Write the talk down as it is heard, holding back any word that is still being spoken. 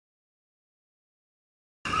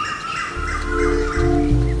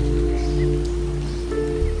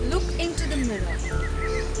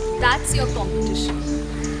that's your competition.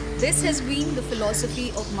 This has been the philosophy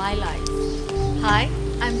of my life. Hi,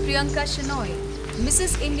 I'm Priyanka Shenoy,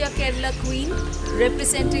 Mrs India Kerala Queen,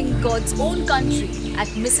 representing God's own country at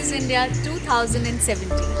Mrs India 2017.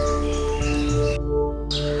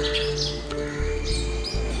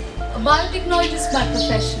 A biotechnologist by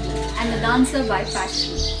profession and a dancer by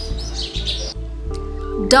passion.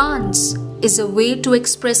 Dance is a way to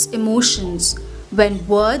express emotions when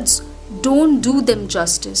words don't do them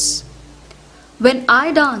justice. When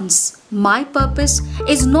I dance, my purpose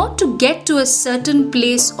is not to get to a certain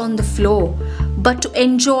place on the floor, but to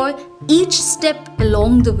enjoy each step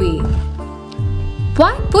along the way.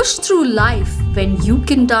 Why push through life when you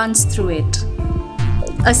can dance through it?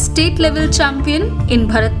 A state level champion in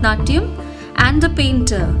Bharatnatyam and a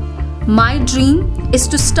painter, my dream is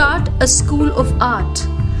to start a school of art,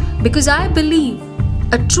 because I believe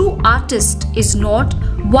a true artist is not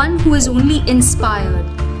one who is only inspired,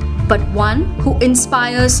 but one who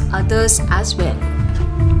inspires others as well.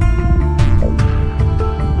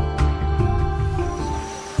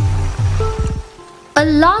 A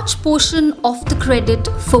large portion of the credit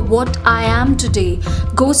for what I am today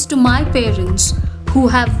goes to my parents, who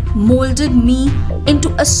have molded me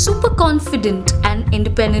into a super confident and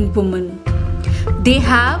independent woman. They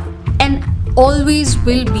have and always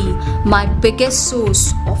will be my biggest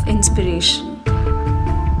source of inspiration.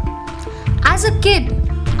 As a kid,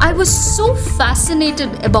 I was so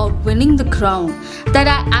fascinated about winning the crown that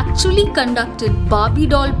I actually conducted Barbie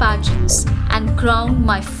doll pageants and crowned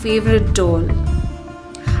my favorite doll.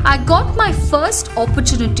 I got my first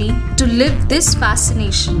opportunity to live this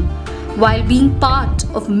fascination while being part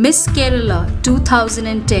of Miss Kerala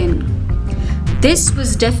 2010. This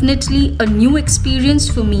was definitely a new experience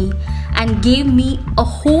for me and gave me a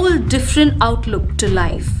whole different outlook to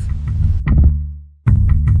life.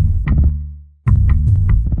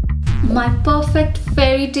 My perfect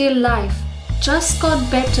fairy tale life just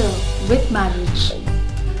got better with marriage.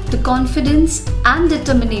 The confidence and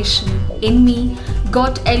determination in me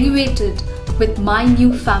got elevated with my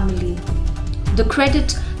new family. The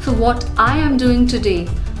credit for what I am doing today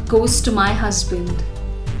goes to my husband.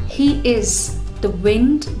 He is the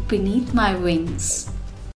wind beneath my wings.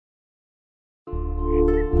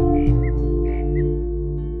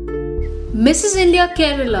 Mrs India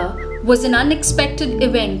Kerala was an unexpected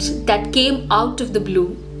event that came out of the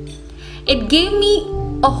blue. It gave me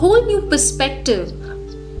a whole new perspective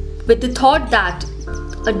with the thought that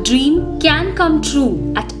a dream can come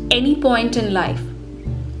true at any point in life.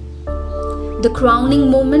 The crowning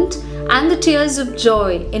moment and the tears of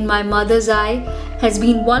joy in my mother's eye has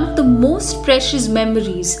been one of the most precious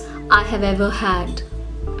memories I have ever had.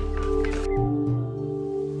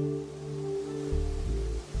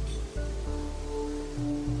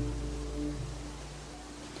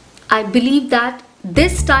 I believe that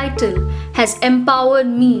this title has empowered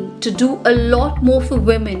me to do a lot more for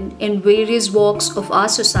women in various walks of our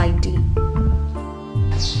society.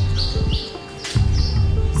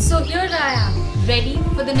 So here I am, ready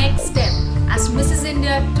for the next step as Mrs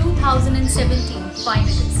India 2017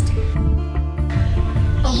 finalist.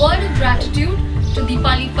 A word of gratitude to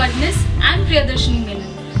Deepali, Phadnis and Radisson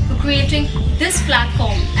for creating this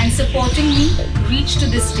platform and supporting me reach to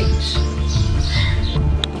this stage.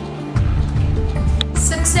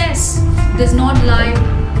 Success does not lie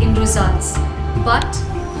in results, but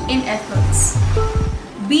in efforts.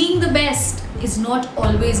 Being the best is not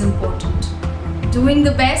always important. Doing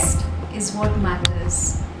the best is what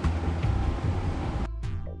matters.